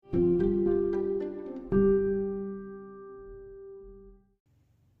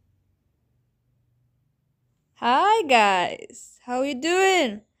guys, how you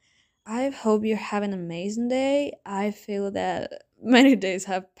doing? I hope you're having an amazing day. I feel that many days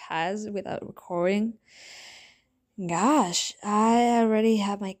have passed without recording. Gosh, I already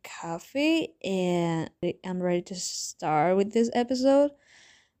have my coffee and I'm ready to start with this episode.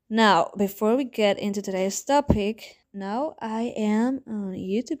 Now, before we get into today's topic, now I am on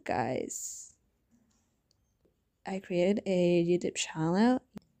YouTube, guys. I created a YouTube channel.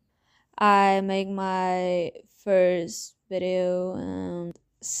 I make my first video.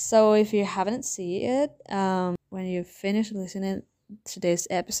 So if you haven't seen it, when you finish listening to this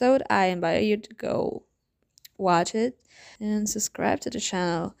episode, I invite you to go watch it and subscribe to the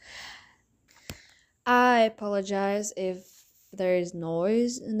channel. I apologize if there is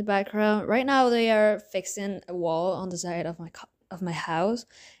noise in the background. Right now they are fixing a wall on the side of my house,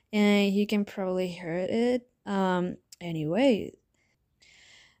 and you can probably hear it. Anyway,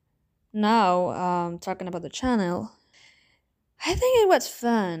 now talking about the channel, I think it was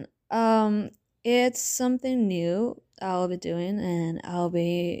fun. It's something new I'll be doing, and I'll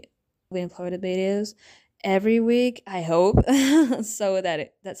be uploading videos every week. I hope so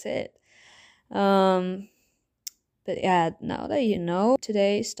that's it. Um, but yeah, now that you know,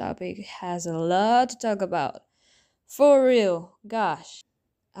 today's topic has a lot to talk about. For real, gosh.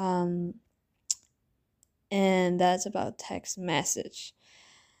 Um, and that's about text message.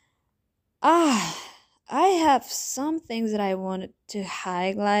 Ah, I have some things that I wanted to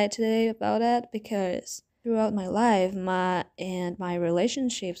highlight today about that because throughout my life, my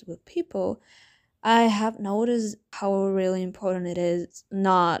relationships with people, I have noticed how really important it is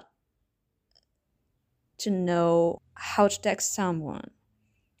not to know how to text someone.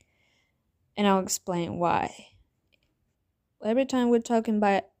 And I'll explain why. Every time we're talking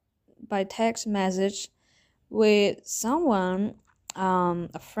by text message with someone,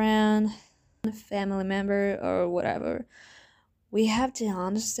 a friend, a family member, or whatever, we have to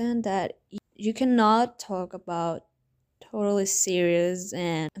understand that you cannot talk about totally serious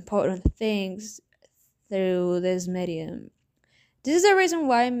and important things through this medium. This is the reason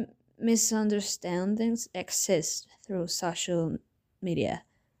why misunderstandings exist through social media.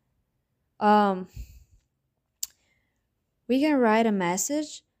 Um, we can write a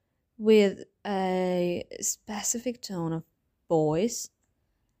message with a specific tone of voice,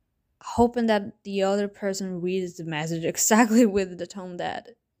 hoping that the other person reads the message exactly with the tone that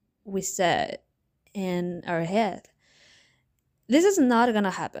we said in our head. This is not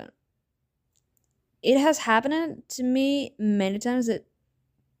gonna happen. It has happened to me many times that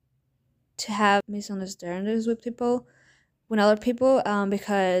to have misunderstandings with people, with other people,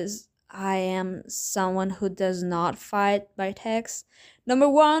 because I am someone who does not fight by text. Number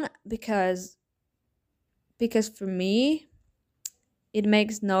one, because for me, it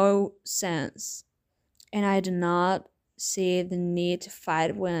makes no sense, and I do not see the need to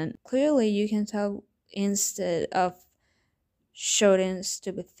fight when clearly you can tell instead of shouting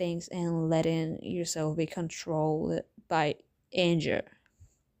stupid things and letting yourself be controlled by anger.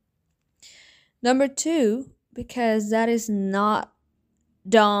 Number two, because that is not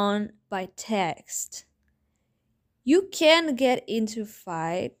done by text. You can get into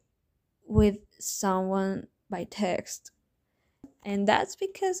fight with someone by text, and that's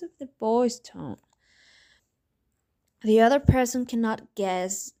because of the voice tone. The other person cannot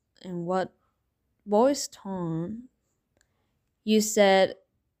guess in what voice tone you said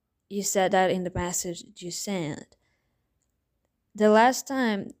that in the message you sent. The last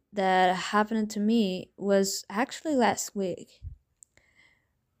time that happened to me was actually last week.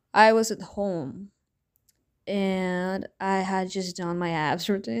 I was at home and I had just done my abs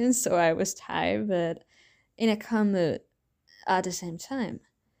routine, so I was tired but in a calm mood at the same time.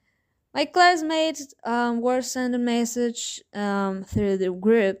 My classmates were sending a message through the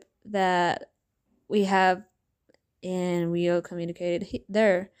group that we have, and we all communicated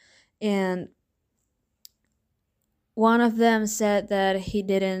there. And one of them said that he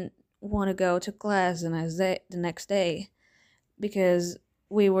didn't want to go to class the next day because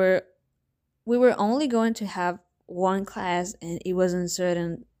we were only going to have one class, and it wasn't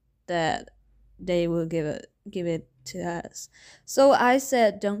certain that they will give it to us. So I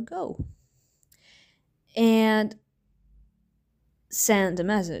said, "Don't go," and send the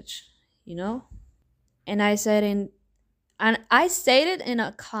message, you know. And I stated in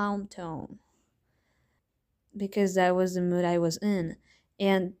a calm tone because that was the mood I was in,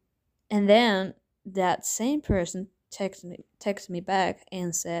 and then that same person texted me back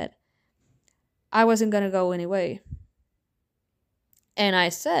and said I wasn't gonna go anyway. And I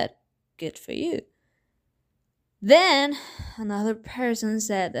said, "Good for you." Then another person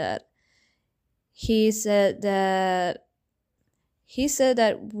said that He said that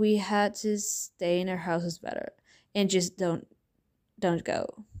we had to stay in our houses better and just don't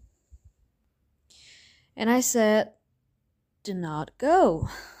go. And I said, do not go.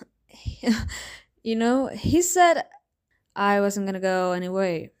 He said I wasn't gonna go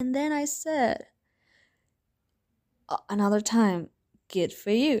anyway. And then I said, another time, good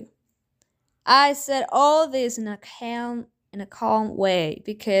for you. I said all this in a calm way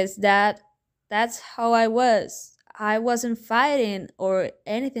because that's how I was. I wasn't fighting or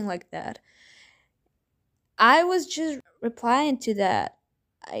anything like that. I was just replying to that.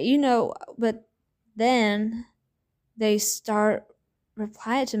 But then they start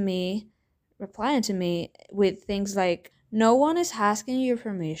replying to me replying to me with things like, no one is asking your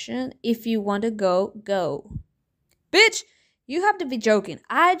permission. If you want to go, go. Bitch, you have to be joking.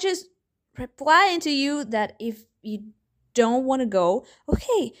 I just replying to you that if you don't want to go,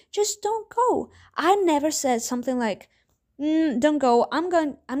 okay, just don't go. I never said something like, don't go. I'm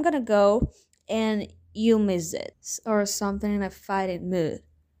gonna go, and you'll miss it, or something in a fighting mood.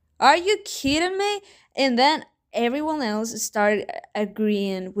 Are you kidding me? And then everyone else started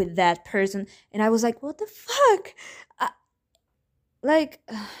agreeing with that person, and I was like, what the fuck? Like.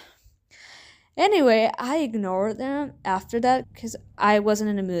 Anyway, I ignored them after that because I wasn't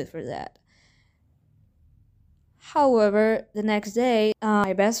in the mood for that. However, the next day,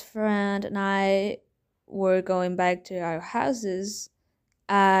 my best friend and I were going back to our houses.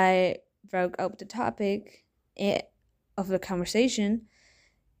 I broke up the topic of the conversation,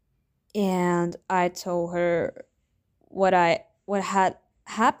 and I told her what had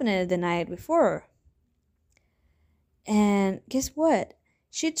happened the night before. And guess what?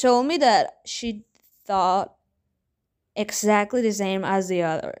 She told me that she thought exactly the same as the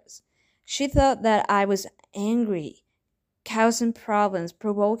others. She thought that I was angry, causing problems,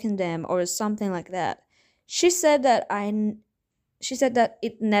 provoking them, or something like that. She said that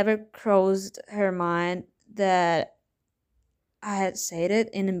it never crossed her mind that I had said it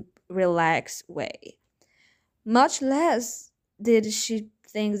in a relaxed way. Much less did she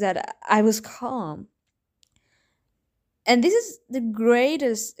think that I was calm. And this is the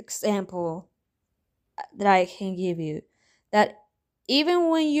greatest example that I can give you, that even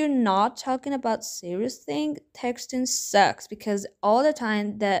when you're not talking about serious thing, texting sucks because all the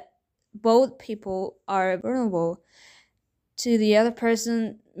time that both people are vulnerable to the other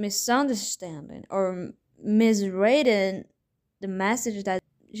person misunderstanding or misreading the message that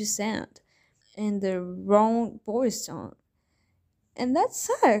you sent in the wrong voice tone. And that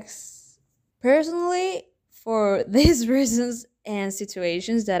sucks. Personally, for these reasons and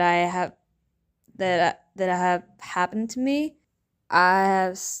situations that I have happened to me, I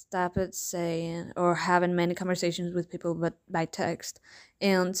have stopped saying or having many conversations with people but by text,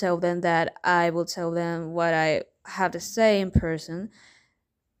 and tell them that I will tell them what I have to say in person.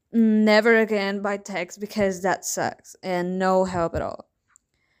 Never again by text because that sucks and no help at all.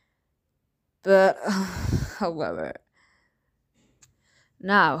 But however,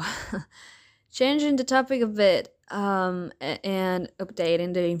 now changing the topic a bit, and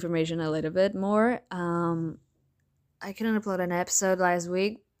updating the information a little bit more. I couldn't upload an episode last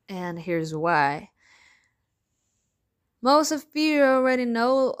week, and here's why. Most of you already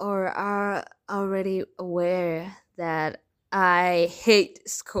know or are already aware that I hate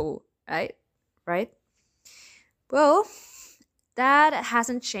school, right? Right? Well, that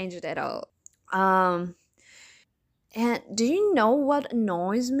hasn't changed at all. And do you know what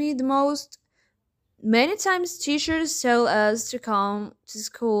annoys me the most? Many times teachers tell us to come to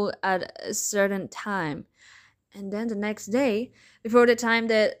school at a certain time. And then the next day, before the time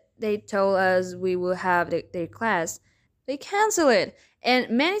that they told us we will have their class, they cancel it. And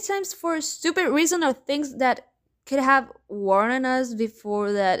many times for a stupid reason or things that could have warned us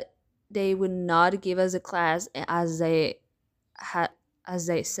before that they would not give us a class as they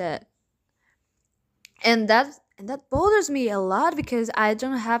said. And that bothers me a lot because I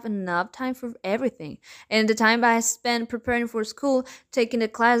don't have enough time for everything. And the time I spend preparing for school, taking the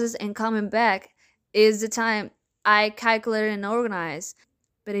classes and coming back is the time I calculate and organize.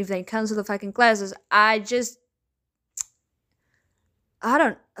 But if they cancel the fucking classes, I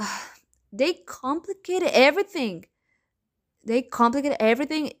don't they complicated everything. They complicate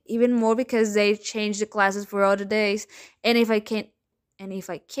everything even more because they change the classes for other days. And if I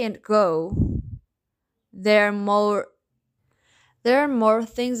can't go, there are more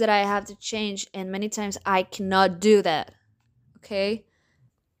things that I have to change, and many times I cannot do that. Okay?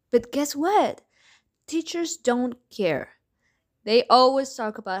 But guess what? Teachers don't care. They always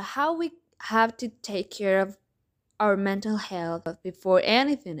talk about how we have to take care of our mental health before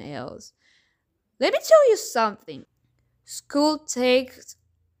anything else. Let me tell you something. School takes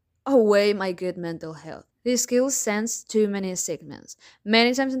away my good mental health. This school sends too many segments,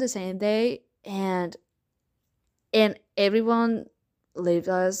 many times in the same day, and everyone leaves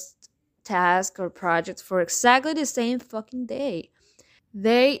us tasks or projects for exactly the same fucking day.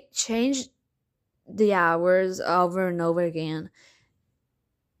 They change the hours over and over again,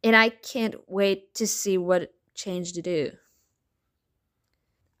 and I can't wait to see what change to do.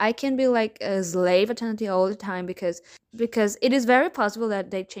 I can be like a slave attendant all the time because it is very possible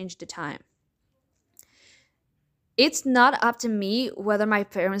that they change the time. It's not up to me whether my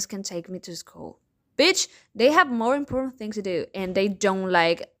parents can take me to school. Bitch, they have more important things to do and they don't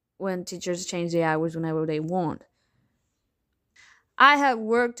like when teachers change the hours whenever they want. I have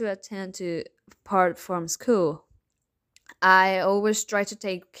work to attend to apart from school. I always try to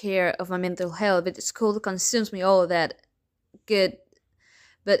take care of my mental health, but school consumes me all that good.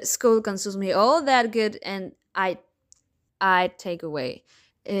 But school consumes me all that good, and I take away.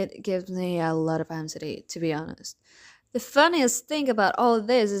 It gives me a lot of anxiety, to be honest. The funniest thing about all of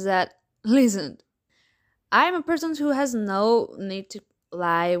this is that, listen, I'm a person who has no need to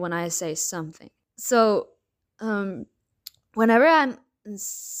lie when I say something. So, um, whenever I'm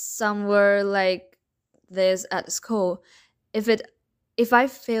somewhere like this at school, if it if I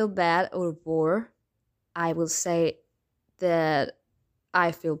feel bad or bored, I will say that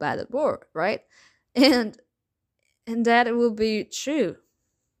I feel bad or bored, right? And and that will be true.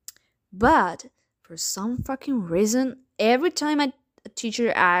 But for some fucking reason, every time a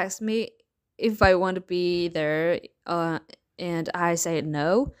teacher asks me if I want to be there, and I say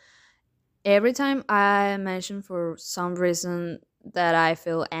no, every time I mention for some reason that I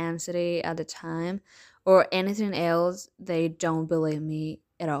feel anxiety at the time or anything else, they don't believe me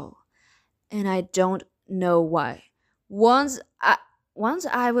at all. And I don't know why. Once I once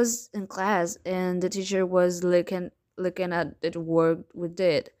I was in class and the teacher was looking at the work we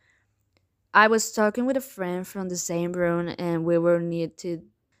did. I was talking with a friend from the same room and we were near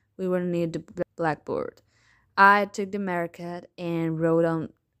the blackboard. I took the marker and wrote on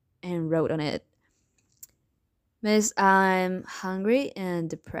it, Miss, I'm hungry and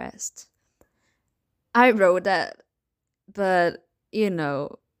depressed. I wrote that, but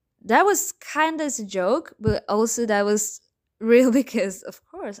that was kind of a joke, but also that was real because, of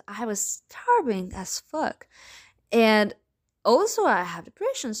course, I was starving as fuck. And also, I have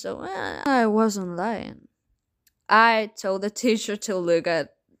depression, so I wasn't lying. I told the teacher to look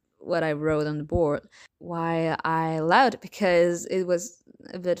at what I wrote on the board. Why I allowed it because it was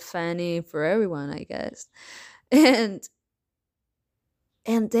a bit funny for everyone, I guess. And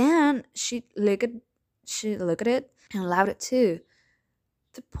and then she looked at it and allowed it too.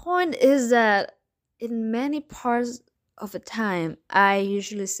 The point is that in many parts of the time, I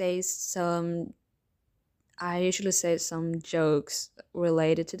usually say some jokes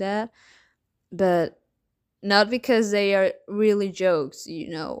related to that, but not because they are really jokes.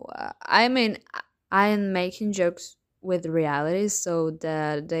 I mean, I am making jokes with reality so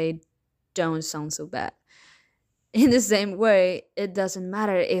that they don't sound so bad. In the same way, it doesn't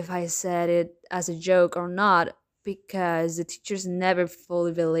matter if I said it as a joke or not because the teachers never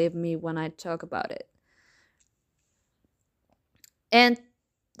fully believe me when I talk about it. And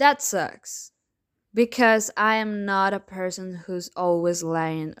that sucks because I am not a person who's always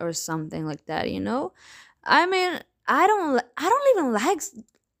lying or something like that. I mean, I don't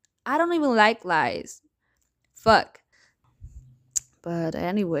even like lies. Fuck. But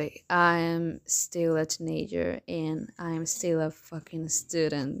anyway, I am still a teenager and I am still a fucking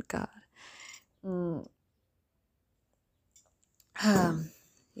student. God. Mm.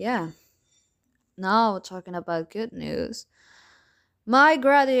 Yeah. Now talking about good news. My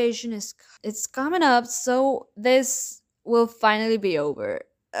graduation is it's coming up, so this will finally be over.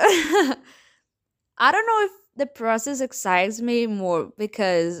 I don't know if the process excites me more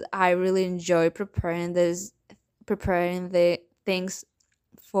because I really enjoy preparing the things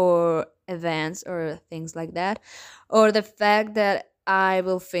for events or things like that, or the fact that I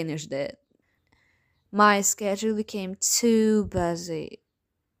will finish it. My schedule became too busy,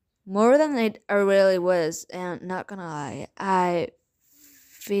 more than it really was, and not gonna lie, I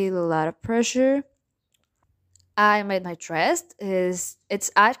feel a lot of pressure. I made my dress. Is It's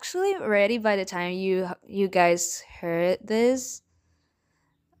actually ready by the time you guys heard this.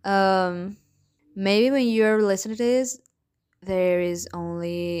 Um, Maybe when you're listening to this, there is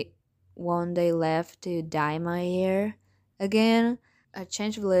only one day left to dye my hair again. A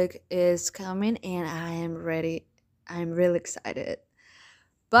change of look is coming, and I am ready. I'm really excited.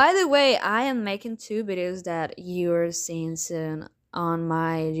 By the way, I am making two videos that you're seeing soon. on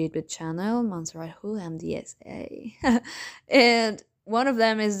my YouTube channel, Montserrat Who MDSA. And one of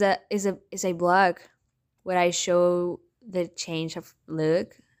them is a blog where I show the change of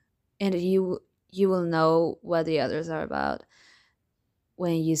look, and you will know what the others are about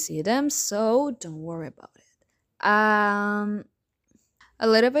when you see them, so don't worry about it. A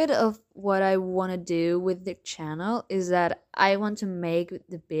little bit of what I want to do with the channel is that I want to make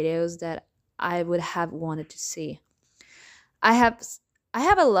the videos that I would have wanted to see. I have I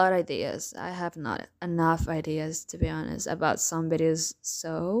have a lot of ideas. I have not enough ideas, to be honest, about some videos.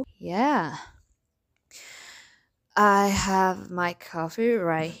 So, yeah. I have my coffee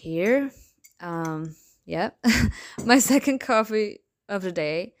right here. Yep. My second coffee of the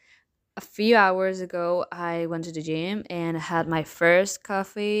day. A few hours ago, I went to the gym and had my first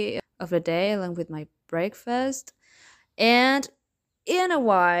coffee of the day along with my breakfast. And in a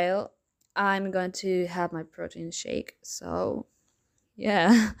while, I'm going to have my protein shake. So,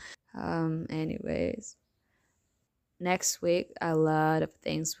 yeah. Anyways, next week, a lot of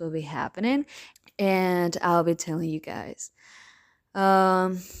things will be happening, and I'll be telling you guys.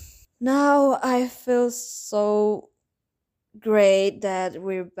 Now I feel so great that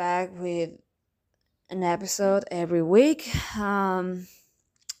we're back with an episode every week. And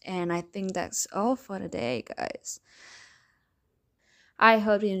I think that's all for today, guys. I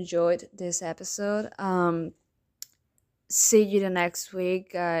hope you enjoyed this episode. See you the next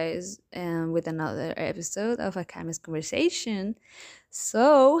week, guys, and with another episode of A Chemist Conversation.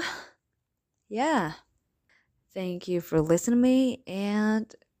 So, yeah. Thank you for listening to me,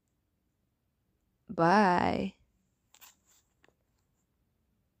 and bye.